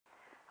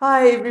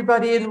Hi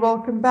everybody and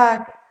welcome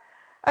back.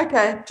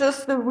 Okay,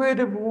 just a word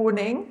of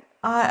warning.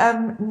 I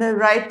am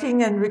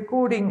narrating and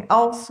recording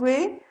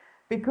elsewhere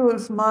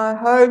because my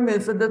home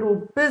is a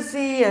little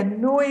busy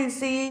and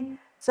noisy,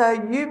 so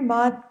you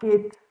might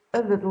get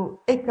a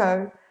little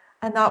echo.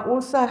 And I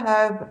also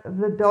have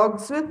the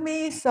dogs with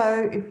me,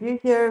 so if you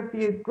hear a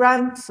few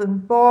grunts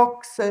and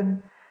barks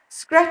and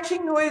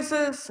scratching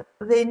noises,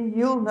 then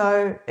you'll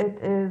know it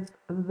is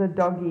the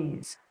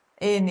doggies.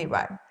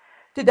 Anyway.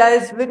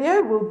 Today's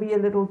video will be a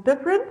little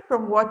different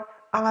from what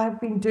I've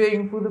been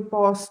doing for the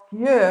past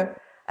year.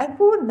 And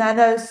for a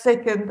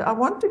nanosecond, I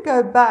want to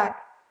go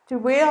back to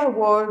where I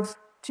was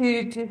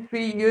 2 to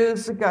 3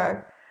 years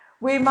ago,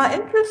 where my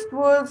interest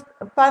was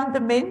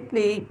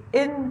fundamentally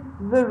in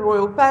the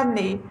royal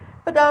family,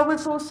 but I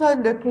was also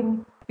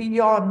looking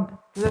beyond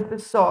the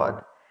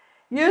facade.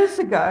 Years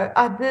ago,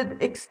 I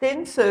did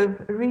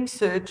extensive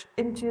research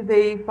into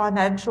the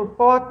financial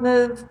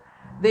partners,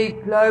 the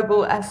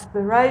global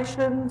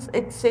aspirations,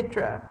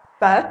 etc.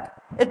 But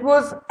it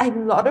was a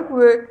lot of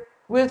work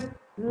with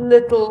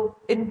little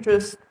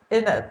interest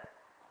in it.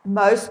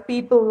 Most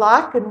people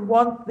like and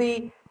want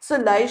the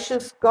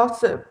salacious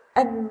gossip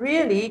and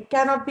really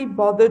cannot be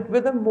bothered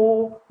with the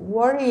more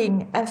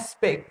worrying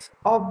aspects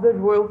of the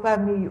royal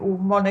family or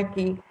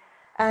monarchy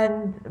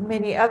and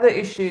many other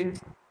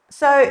issues.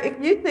 So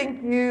if you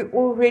think you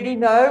already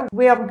know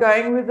where I'm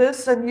going with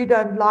this and you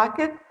don't like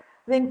it,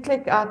 then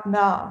click out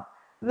now.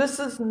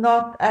 This is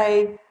not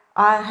a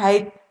I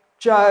hate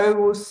Joe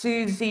or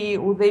Susie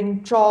or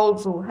then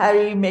Charles or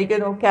Harry,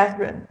 Meghan or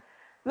Catherine.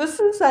 This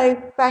is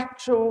a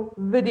factual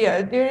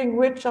video during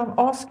which I'm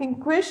asking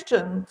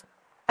questions.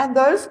 And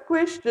those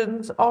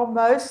questions are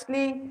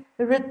mostly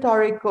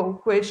rhetorical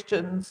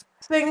questions.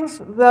 Things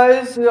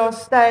those who are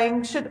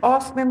staying should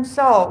ask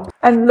themselves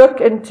and look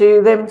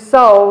into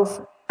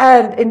themselves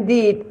and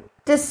indeed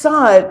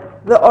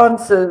decide the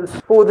answers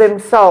for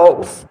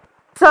themselves.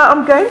 So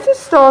I'm going to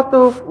start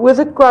off with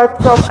a quote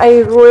from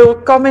a royal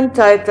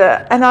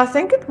commentator, and I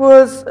think it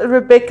was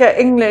Rebecca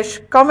English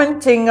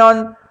commenting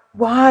on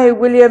why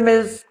William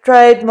is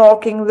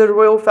trademarking the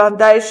Royal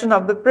Foundation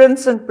of the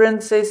Prince and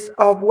Princess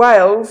of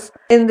Wales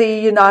in the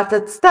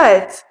United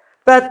States.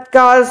 But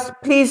guys,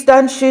 please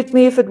don't shoot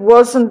me if it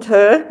wasn't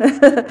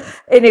her.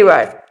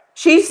 Anyway,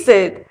 she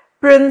said,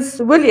 Prince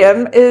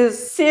William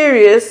is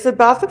serious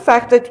about the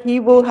fact that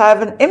he will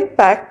have an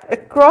impact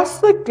across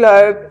the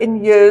globe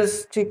in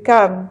years to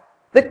come.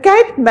 The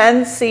Cape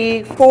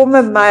Mansi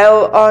former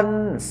Mail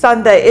on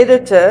Sunday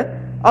editor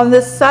on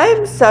the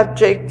same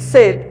subject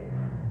said,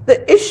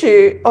 the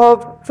issue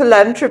of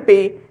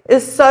philanthropy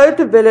is so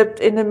developed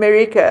in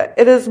America.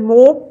 It is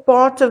more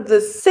part of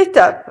the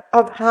setup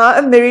of how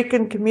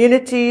American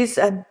communities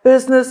and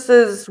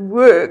businesses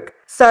work.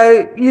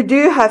 So you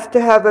do have to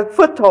have a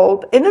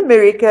foothold in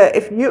America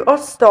if you are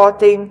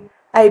starting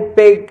a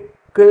big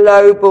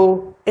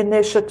global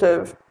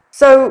initiative.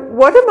 So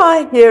what am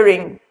I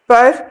hearing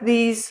both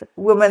these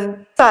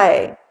women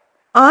say?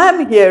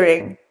 I'm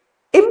hearing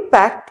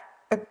impact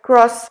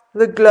across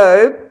the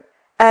globe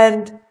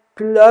and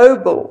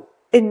global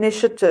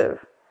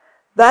initiative.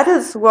 That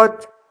is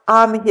what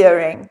I'm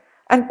hearing.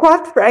 And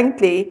quite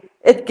frankly,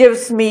 it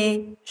gives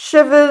me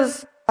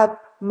shivers up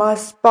my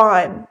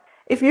spine.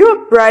 If you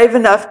are brave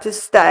enough to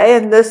stay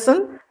and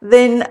listen,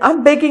 then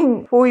I'm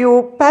begging for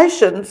your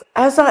patience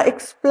as I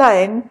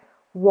explain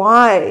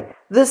why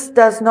this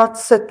does not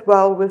sit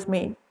well with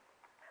me.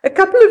 A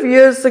couple of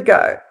years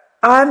ago,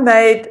 I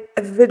made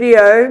a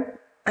video,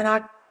 and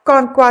I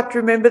can't quite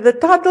remember the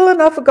title,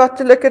 and I forgot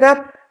to look it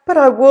up, but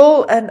I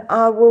will, and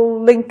I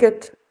will link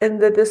it in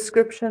the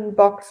description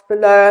box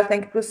below. I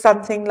think it was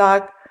something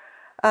like,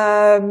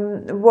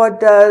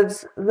 what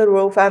does the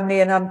royal family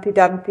and Humpty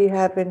Dumpty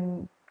have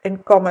in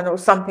common, or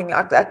something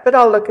like that. But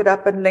I'll look it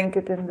up and link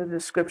it in the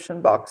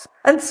description box.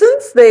 And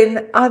since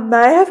then, I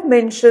may have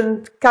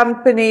mentioned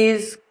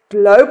companies,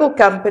 global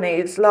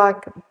companies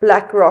like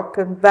BlackRock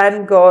and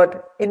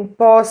Vanguard in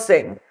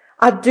passing.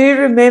 I do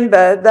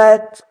remember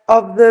that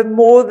of the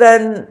more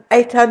than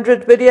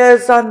 800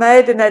 videos I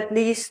made, in at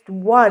least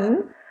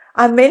one,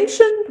 I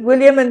mentioned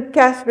William and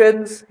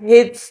Catherine's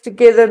Heads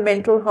Together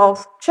mental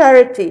health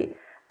charity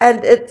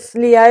and its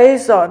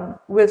liaison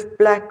with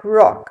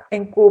BlackRock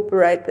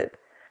Incorporated.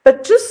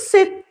 But just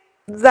set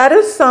that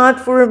aside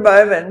for a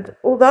moment.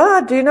 Although I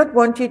do not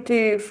want you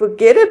to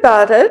forget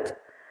about it,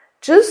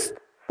 just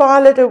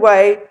file it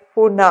away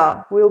for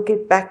now. We'll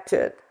get back to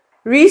it.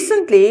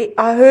 Recently,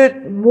 I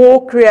heard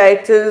more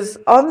creators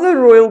on the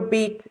royal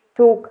beat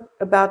talk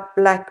about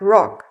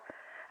BlackRock,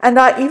 and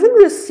I even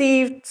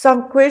received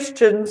some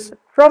questions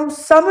from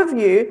some of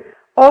you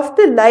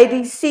after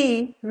Lady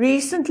C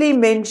recently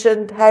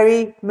mentioned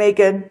Harry,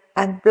 Meghan,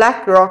 and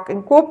BlackRock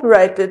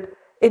Incorporated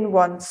in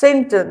one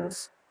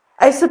sentence.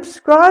 A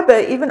subscriber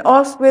even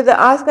asked whether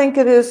I think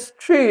it is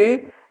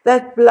true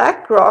that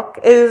BlackRock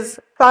is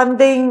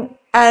funding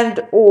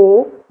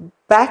and/or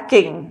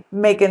backing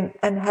Meghan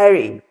and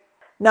Harry.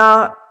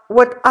 Now,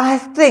 what I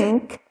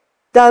think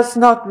does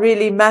not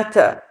really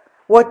matter.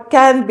 What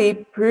can be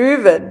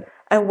proven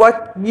And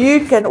what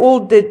you can all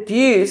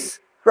deduce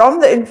from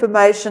the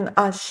information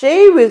I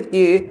share with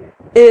you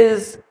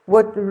is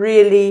what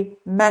really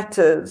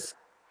matters.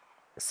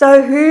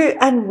 So who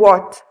and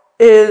what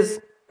is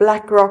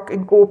BlackRock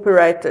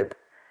Incorporated?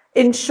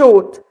 In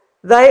short,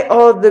 they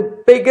are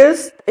the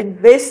biggest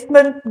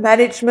investment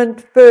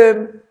management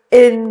firm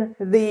in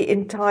the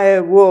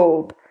entire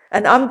world.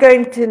 And I'm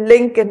going to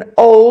link an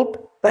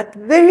old but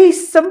very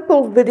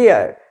simple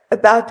video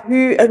about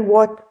who and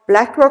what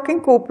BlackRock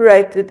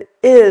Incorporated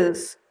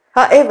is.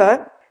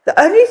 However,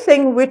 the only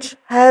thing which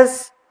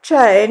has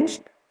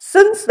changed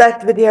since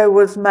that video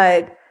was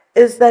made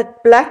is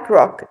that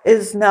BlackRock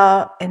is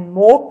now in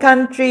more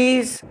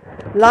countries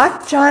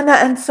like China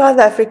and South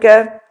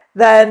Africa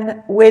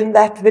than when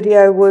that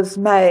video was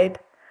made.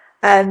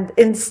 And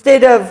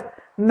instead of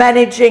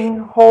managing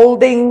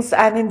holdings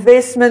and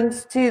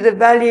investments to the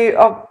value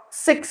of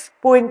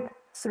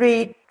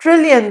 $6.3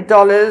 trillion,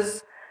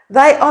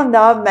 they are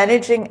now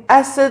managing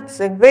assets,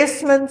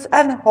 investments,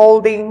 and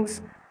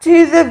holdings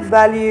to the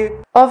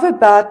value of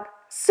about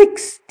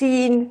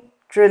 $16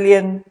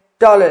 trillion.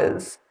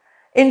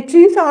 In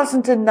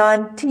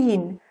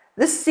 2019,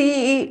 the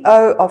CEO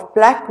of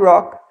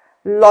BlackRock,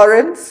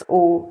 Lawrence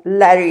or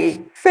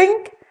Larry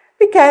Fink,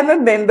 became a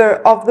member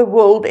of the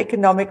World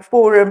Economic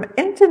Forum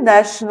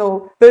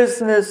International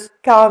Business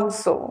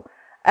Council,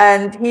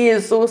 and he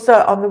is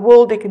also on the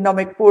World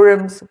Economic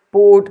Forum's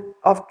Board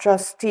of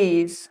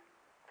Trustees.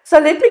 So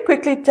let me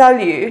quickly tell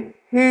you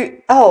who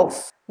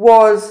else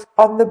was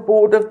on the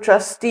Board of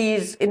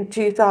Trustees in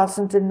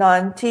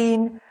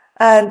 2019,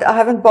 and I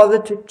haven't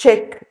bothered to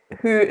check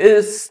who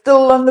is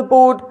still on the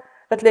board,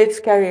 but let's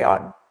carry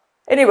on.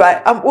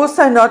 Anyway, I'm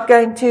also not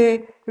going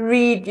to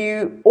read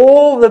you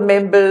all the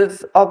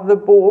members of the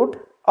board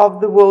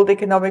of the World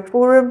Economic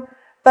Forum,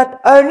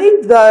 but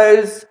only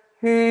those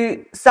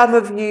who some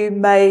of you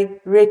may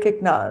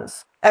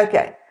recognize.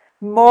 Okay,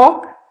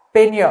 Mark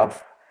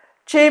Benioff,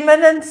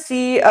 Chairman and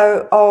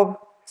CEO of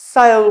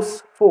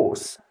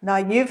Salesforce. Now,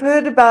 you've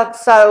heard about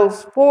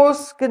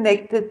Salesforce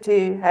connected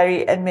to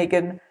Harry and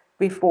Meghan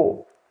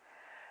before.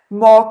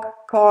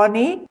 Mark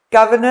Carney,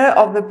 Governor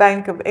of the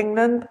Bank of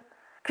England.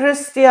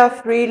 Chrystia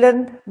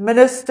Freeland,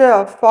 Minister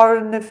of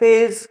Foreign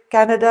Affairs,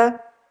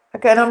 Canada.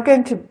 Okay, and I'm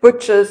going to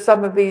butcher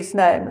some of these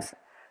names.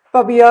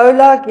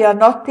 Fabiola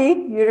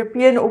Gianotti,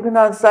 European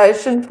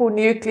Organization for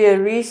Nuclear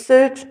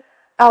Research.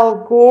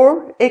 Al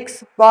Gore,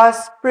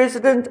 ex-Vice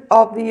President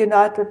of the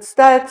United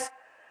States.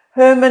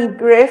 Herman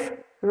Greff,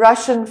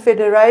 Russian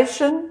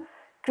Federation.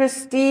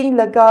 Christine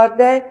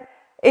Lagarde,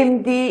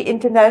 MD,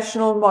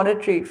 International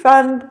Monetary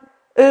Fund.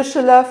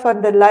 Ursula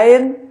von der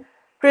Leyen,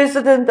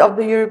 President of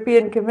the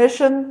European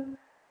Commission.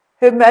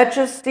 Her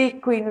Majesty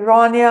Queen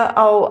Rania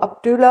Al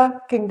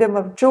Abdullah, Kingdom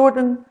of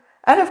Jordan.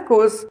 And of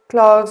course,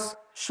 Klaus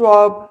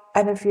Schwab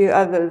and a few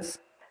others.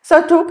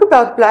 So talk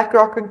about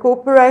BlackRock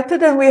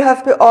Incorporated, and we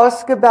have to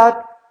ask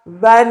about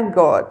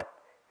Vanguard.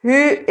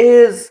 Who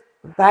is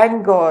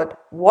Vanguard?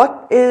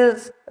 What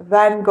is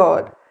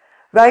Vanguard?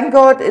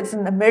 Vanguard is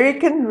an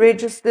American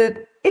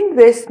registered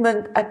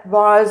investment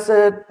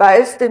advisor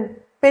based in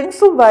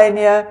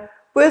Pennsylvania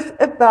with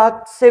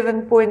about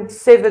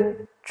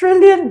 $7.7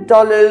 trillion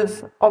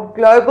of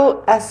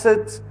global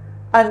assets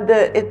under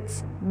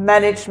its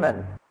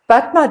management.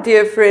 But my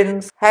dear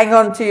friends, hang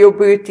on to your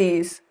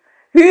booties.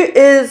 Who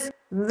is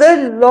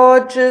the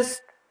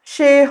largest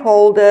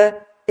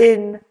shareholder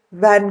in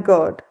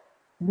Vanguard?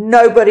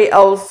 Nobody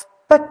else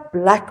but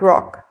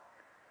BlackRock.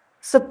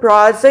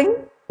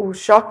 Surprising or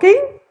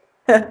shocking?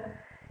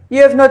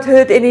 You have not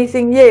heard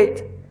anything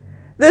yet.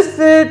 The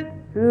third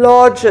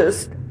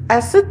largest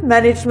asset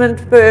management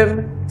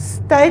firm,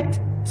 State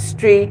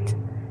Street,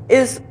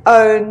 is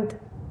owned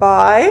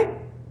by,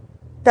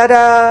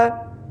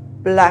 ta-da,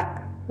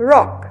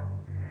 BlackRock.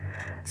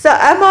 So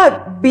am I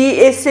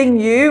BSing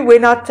you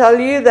when I tell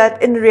you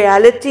that in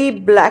reality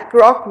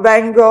BlackRock,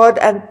 Vanguard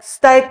and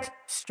State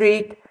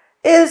Street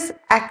is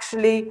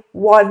actually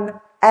one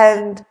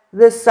and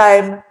the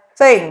same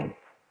thing?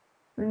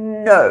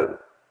 No.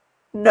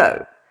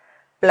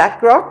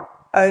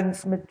 BlackRock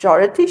owns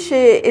majority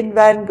share in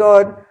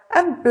Vanguard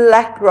and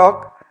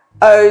BlackRock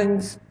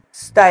owns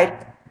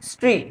State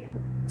Street.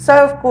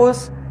 So of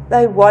course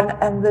they one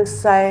and the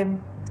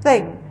same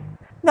thing.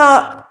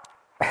 Now,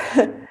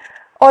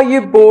 are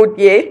you bored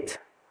yet?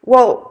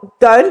 Well,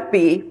 don't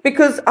be,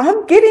 because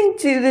I'm getting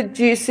to the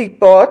juicy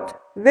part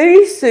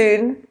very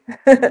soon.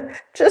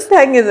 Just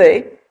hang in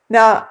there.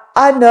 Now,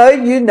 I know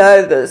you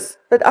know this,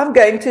 but I'm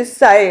going to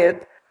say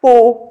it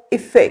for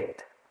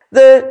effect.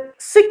 The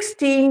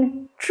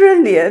 16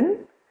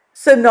 trillion,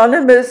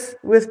 synonymous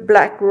with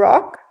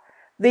BlackRock,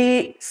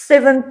 the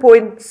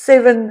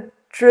 7.7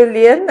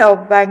 trillion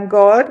of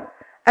Vanguard,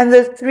 and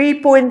the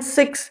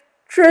 3.6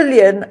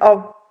 trillion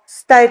of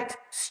State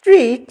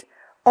Street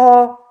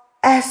are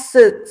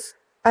assets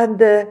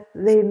under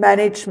their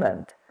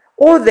management.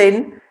 Or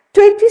then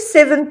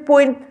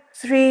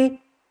 $27.3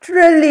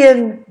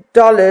 trillion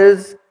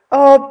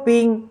are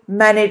being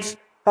managed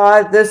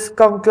by this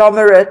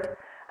conglomerate.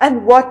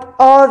 And what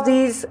are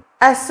these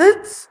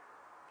assets?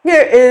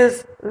 here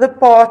is the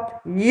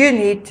part you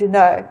need to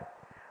know.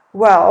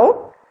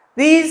 Well,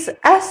 these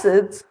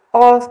assets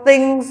are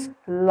things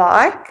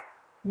like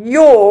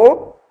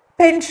your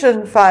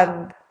pension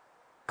fund.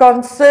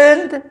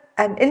 Concerned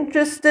and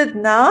interested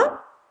now?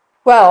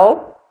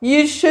 Well,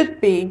 you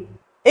should be.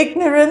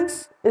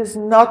 Ignorance is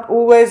not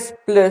always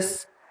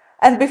bliss.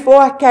 And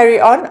before I carry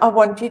on, I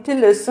want you to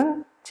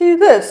listen to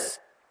this.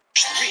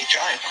 Three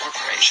giant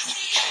corporations,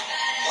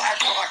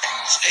 BlackRock,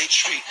 State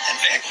Street, and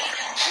Vanguard,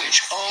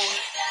 which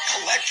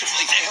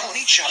collectively, they own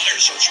each other,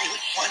 so it's really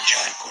one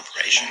giant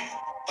corporation.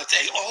 But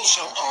they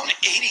also own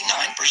 89%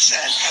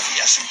 of the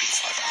S&P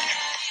 500.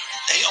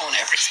 They own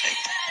everything.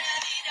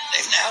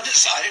 They've now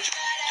decided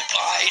to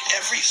buy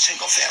every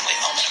single family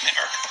home in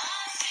America.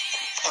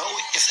 So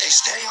if they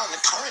stay on the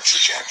current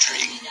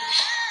trajectory,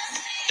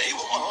 they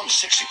will own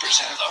 60%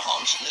 of the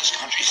homes in this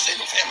country,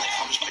 single-family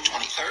homes, by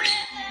 2030.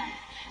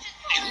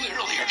 They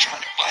literally are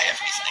trying to buy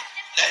everything.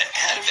 The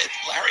head of it,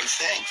 Larry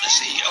Fink, the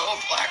CEO of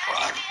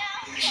BlackRock,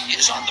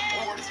 is on the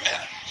board of the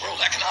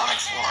World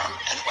Economic Forum,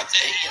 and what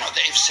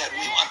they've said,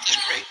 we want this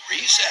great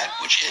reset,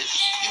 which is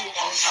you will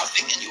own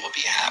nothing and you will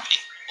be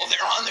happy. Well,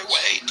 they're on their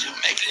way to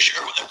making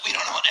sure that we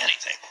don't own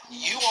anything.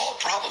 You all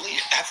probably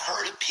have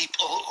heard of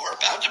people who are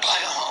about to buy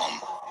a home,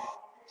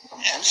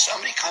 and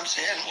somebody comes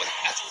in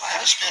at the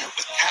last minute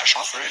with cash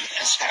offer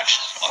and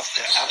snatches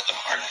out of the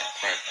market.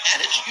 Right. And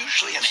it's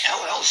usually an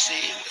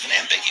LLC with an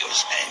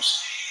ambiguous name.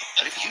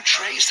 But if you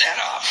trace that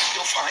up,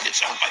 you'll find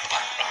it's owned by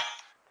BlackRock.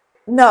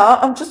 Now,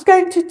 I'm just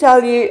going to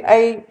tell you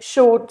a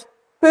short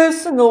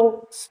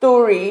personal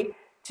story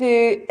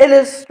to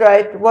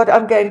illustrate what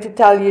I'm going to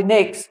tell you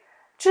next,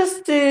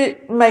 just to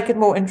make it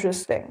more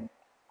interesting.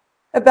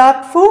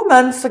 About 4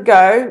 months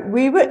ago,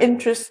 we were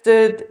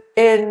interested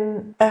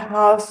in a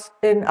house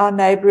in our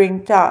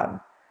neighboring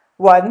town,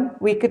 one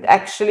we could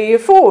actually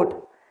afford.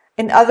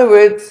 In other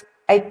words,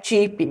 a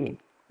cheapie.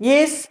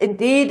 Yes,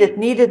 indeed, it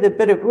needed a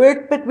bit of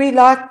work, but we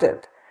liked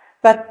it.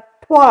 But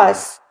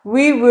twice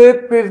we were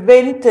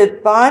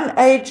prevented by an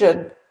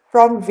agent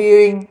from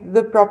viewing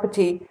the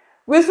property,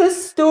 with a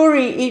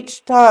story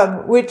each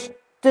time which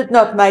did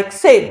not make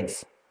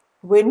sense.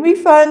 When we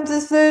phoned the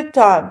third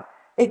time,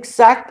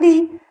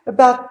 exactly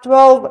about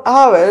 12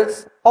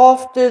 hours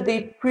after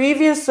the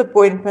previous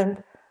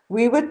appointment,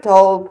 we were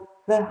told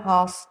the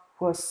house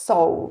was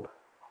sold.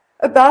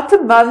 About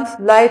a month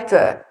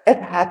later, it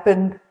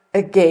happened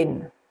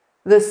again.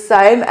 The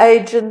same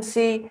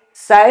agency,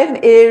 same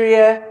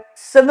area,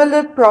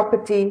 similar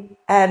property,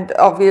 and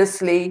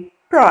obviously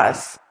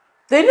price.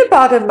 Then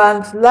about a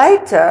month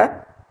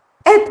later,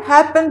 it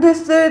happened a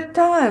third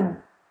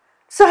time.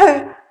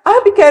 So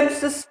I became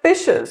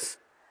suspicious.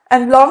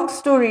 And long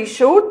story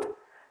short,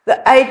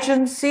 the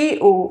agency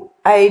or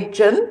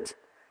agent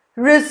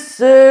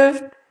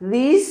reserved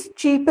these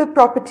cheaper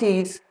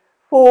properties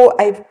for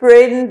a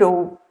friend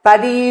or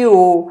buddy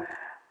or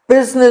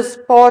business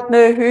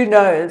partner, who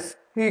knows,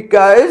 who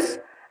goes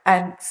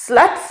and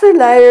slaps a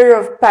layer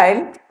of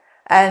paint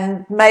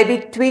and maybe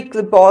tweak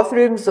the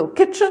bathrooms or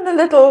kitchen a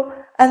little,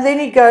 and then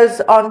he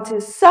goes on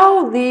to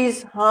sell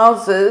these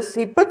houses.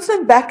 He puts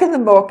them back in the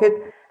market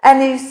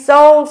and he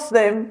sells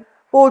them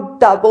for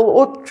double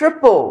or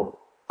triple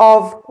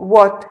of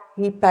what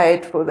he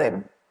paid for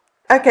them.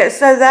 Okay,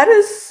 so that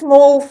is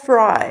small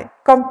fry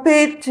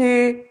compared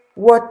to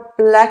what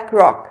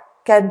BlackRock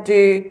can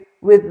do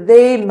with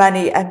their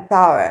money and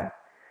power.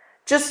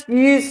 Just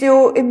use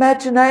your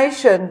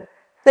imagination.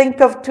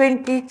 Think of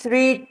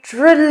 $23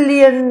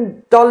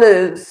 trillion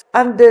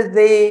under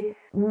their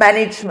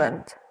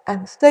management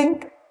and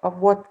think of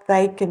what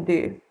they can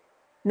do.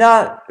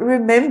 Now,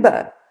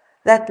 remember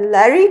that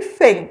Larry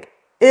Fink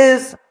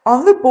is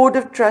on the board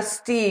of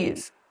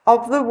trustees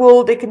of the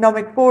World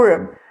Economic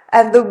Forum,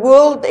 and the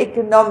World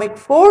Economic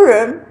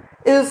Forum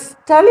is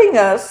telling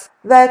us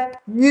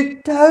that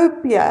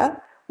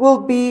utopia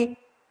will be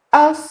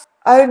us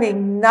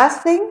owning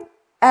nothing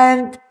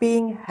and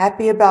being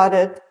happy about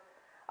it.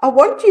 I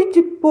want you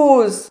to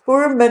pause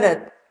for a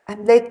minute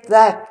and let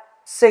that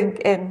sink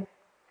in.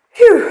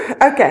 Phew,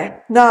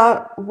 okay,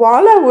 now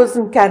while I was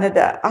in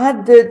Canada, I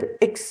did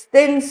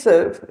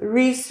extensive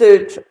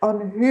research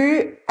on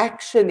who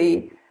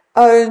actually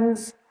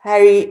owns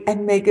Harry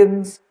and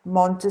Meghan's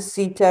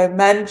Montecito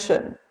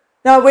mansion.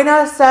 Now when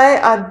I say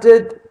I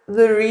did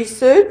the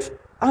research,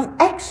 I'm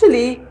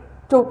actually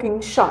talking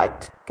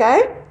shite,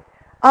 okay?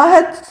 I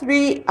had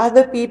 3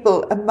 other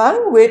people,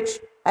 among which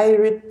a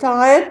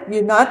retired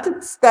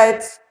United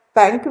States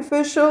bank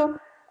official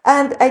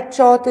and a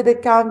chartered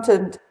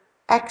accountant,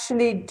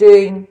 actually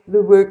doing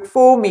the work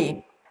for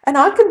me. And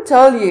I can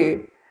tell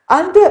you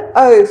under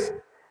oath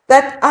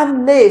that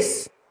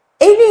unless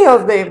any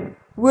of them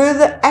were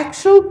the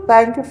actual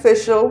bank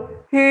official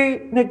who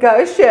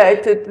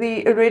negotiated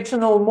the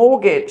original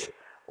mortgage,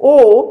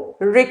 or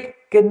Rick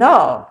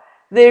Ganal,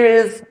 there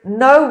is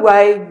no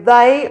way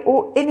they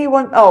or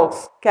anyone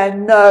else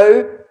can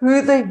know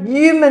who the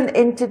human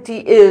entity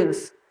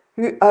is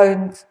who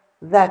owns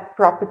that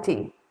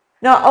property.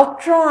 Now, I'll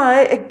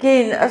try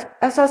again.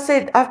 As I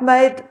said, I've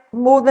made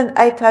more than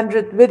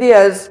 800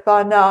 videos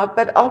by now,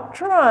 but I'll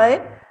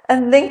try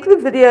and link the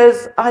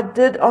videos I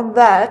did on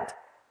that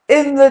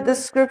in the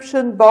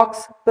description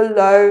box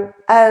below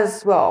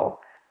as well.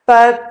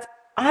 But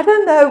I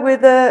don't know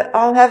whether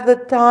I'll have the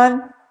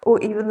time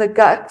or even the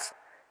guts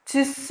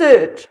to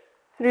search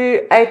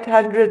through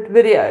 800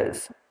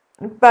 videos.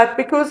 But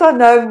because I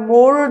know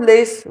more or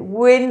less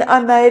when I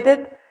made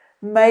it,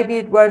 maybe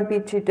it won't be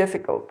too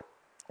difficult.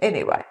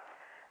 Anyway,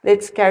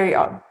 let's carry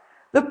on.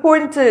 The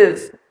point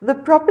is, the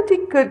property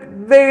could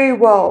very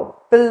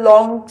well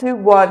belong to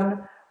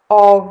one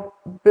of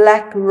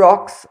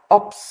BlackRock's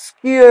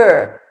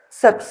obscure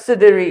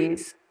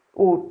subsidiaries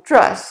or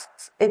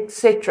trusts,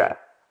 etc.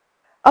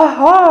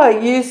 Aha,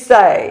 you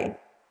say.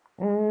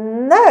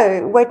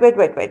 No, wait,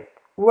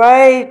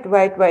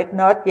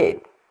 not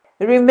yet.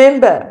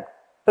 Remember,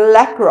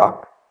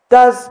 BlackRock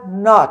does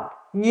not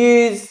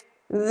use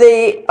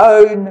their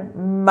own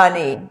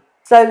money.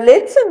 So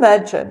let's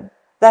imagine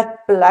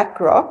that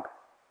BlackRock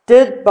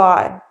did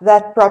buy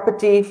that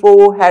property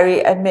for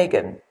Harry and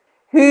Meghan.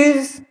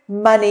 Whose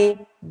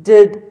money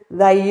did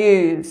they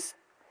use?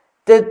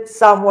 Did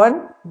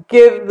someone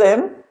give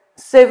them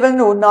 7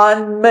 or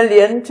 9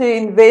 million to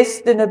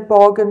invest in a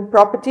bargain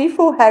property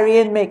for Harry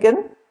and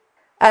Meghan?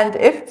 And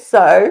if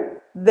so,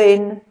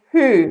 then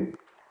who?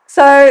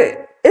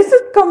 So is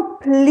it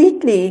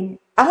completely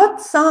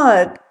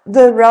outside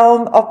the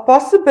realm of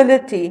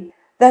possibility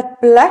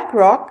that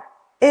BlackRock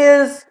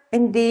is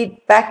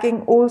indeed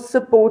backing or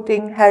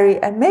supporting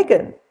Harry and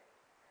Meghan?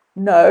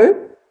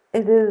 No,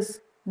 it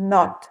is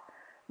not.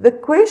 The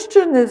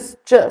question is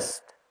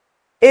just,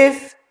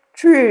 if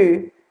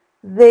true,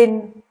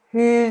 then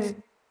who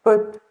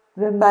put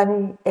the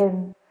money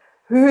in?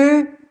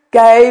 Who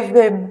gave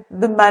them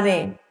the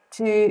money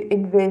to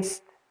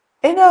invest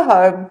in a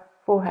home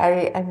for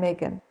Harry and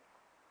Meghan?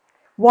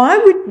 Why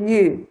would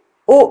you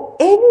or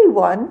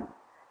anyone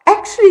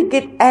actually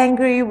get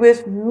angry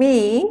with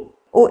me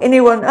or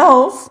anyone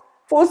else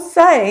for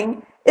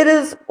saying it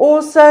is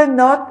also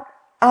not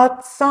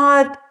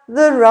outside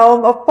the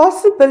realm of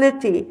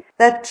possibility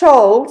that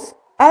Charles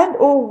and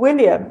or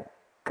William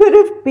could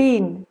have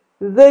been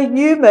the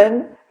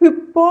human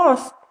who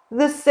passed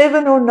the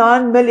 7 or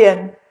 9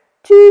 million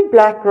to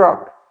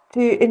BlackRock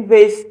to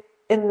invest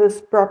in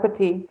this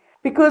property?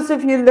 Because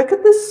if you look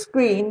at the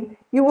screen,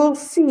 you will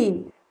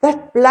see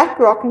that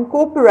BlackRock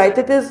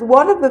Incorporated is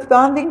one of the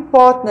founding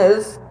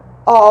partners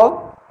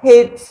of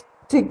Heads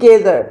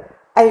Together,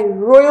 a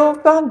Royal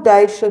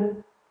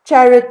Foundation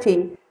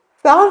charity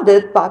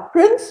founded by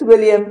Prince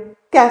William,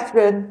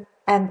 Catherine,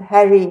 and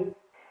Harry.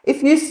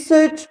 If you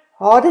search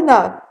hard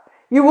enough,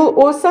 you will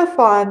also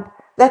find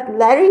that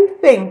Larry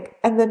Fink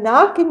and the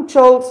now King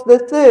Charles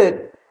III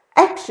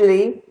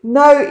actually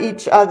know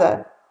each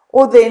other,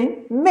 or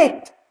then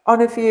met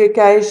on a few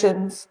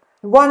occasions,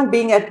 one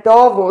being at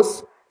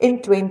Davos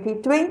in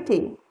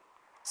 2020.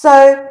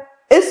 So,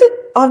 is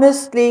it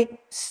honestly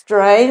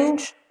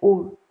strange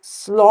or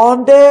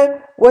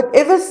slander,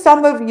 whatever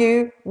some of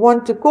you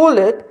want to call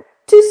it,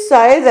 to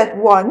say that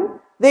one,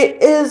 there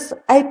is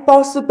a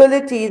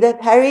possibility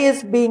that Harry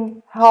is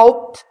being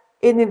helped,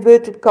 in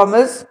inverted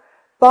commas,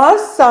 by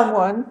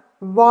someone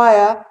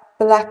via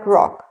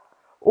BlackRock,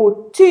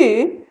 or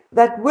two,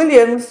 that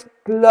William's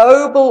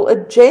global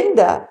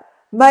agenda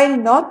may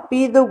not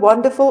be the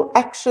wonderful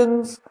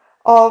actions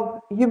of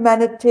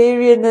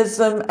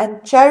humanitarianism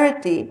and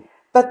charity,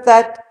 but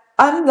that,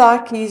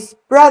 unlike his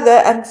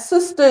brother and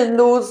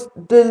sister-in-law's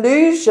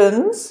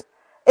delusions,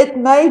 it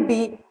may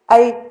be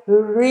a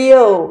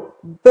real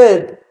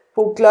bid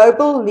for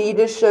global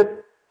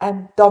leadership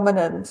and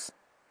dominance.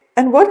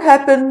 And what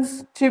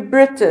happens to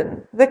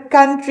Britain, the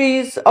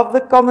countries of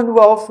the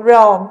Commonwealth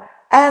realm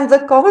and the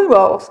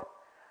Commonwealth?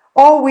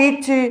 Are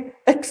we to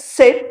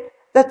accept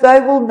that they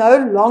will no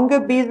longer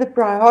be the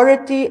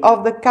priority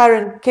of the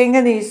current king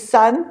and his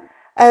son,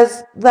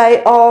 as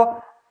they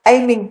are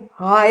aiming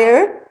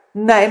higher,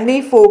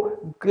 namely for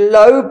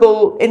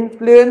global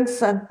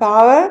influence and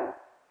power?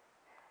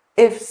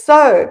 If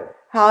so,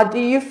 how do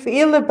you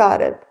feel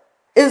about it?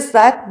 Is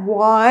that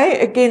why,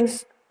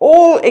 against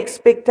all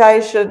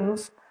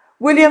expectations,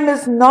 William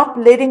is not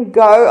letting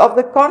go of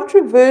the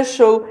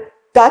controversial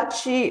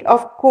Duchy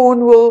of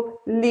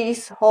Cornwall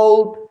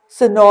leasehold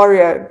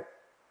scenario?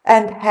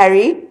 And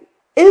Harry,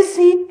 is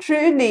he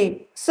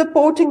truly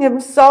supporting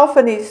himself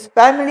and his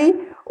family,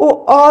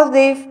 or are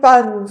there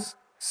funds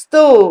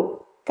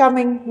still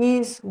coming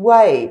his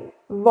way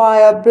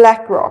via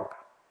BlackRock?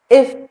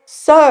 If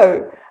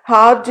so,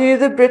 how do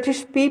the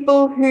British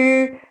people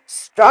who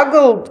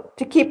struggled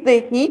to keep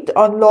their heat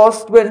on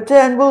last winter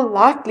and will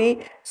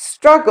likely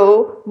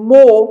struggle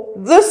more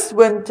this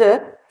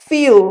winter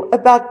feel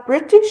about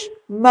British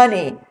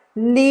money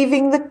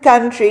leaving the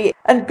country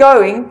and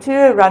going to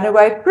a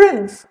runaway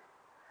prince?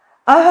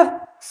 I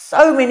have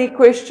so many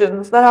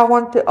questions that I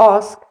want to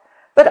ask,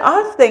 but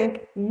I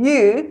think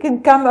you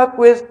can come up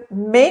with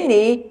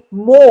many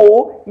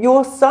more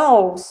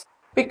yourselves,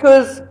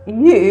 because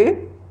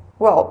you,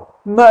 well,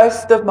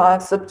 most of my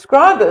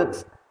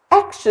subscribers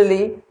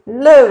actually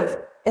live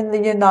in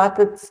the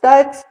United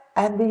States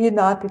and the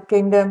United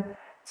Kingdom.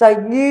 So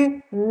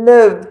you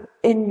live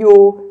in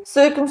your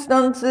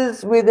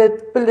circumstances, whether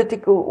it's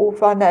political or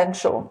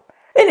financial.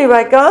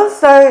 Anyway, guys,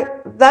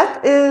 so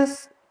that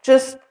is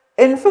just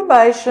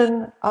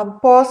information I'm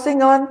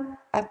passing on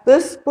at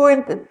this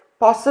point,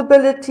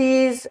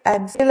 possibilities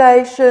and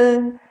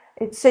speculation,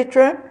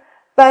 etc.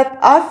 But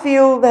I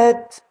feel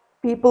that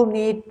people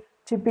need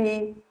to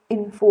be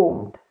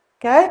informed,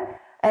 okay?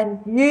 And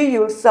you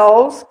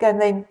yourselves can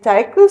then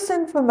take this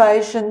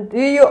information, do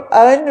your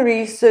own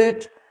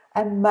research,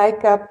 and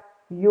make up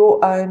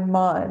your own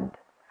mind.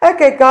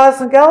 Okay,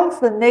 guys and girls,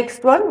 the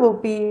next one will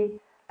be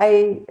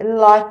a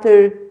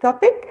lighter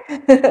topic.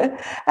 And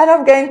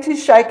I'm going to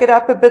shake it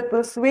up a bit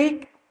this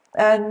week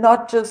and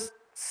not just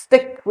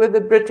stick with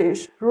the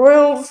British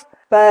royals,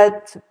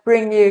 but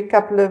bring you a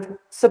couple of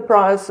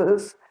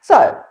surprises.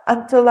 So,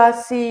 until I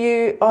see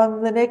you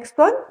on the next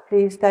one,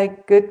 please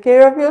take good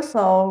care of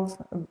yourselves.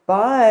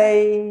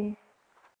 Bye.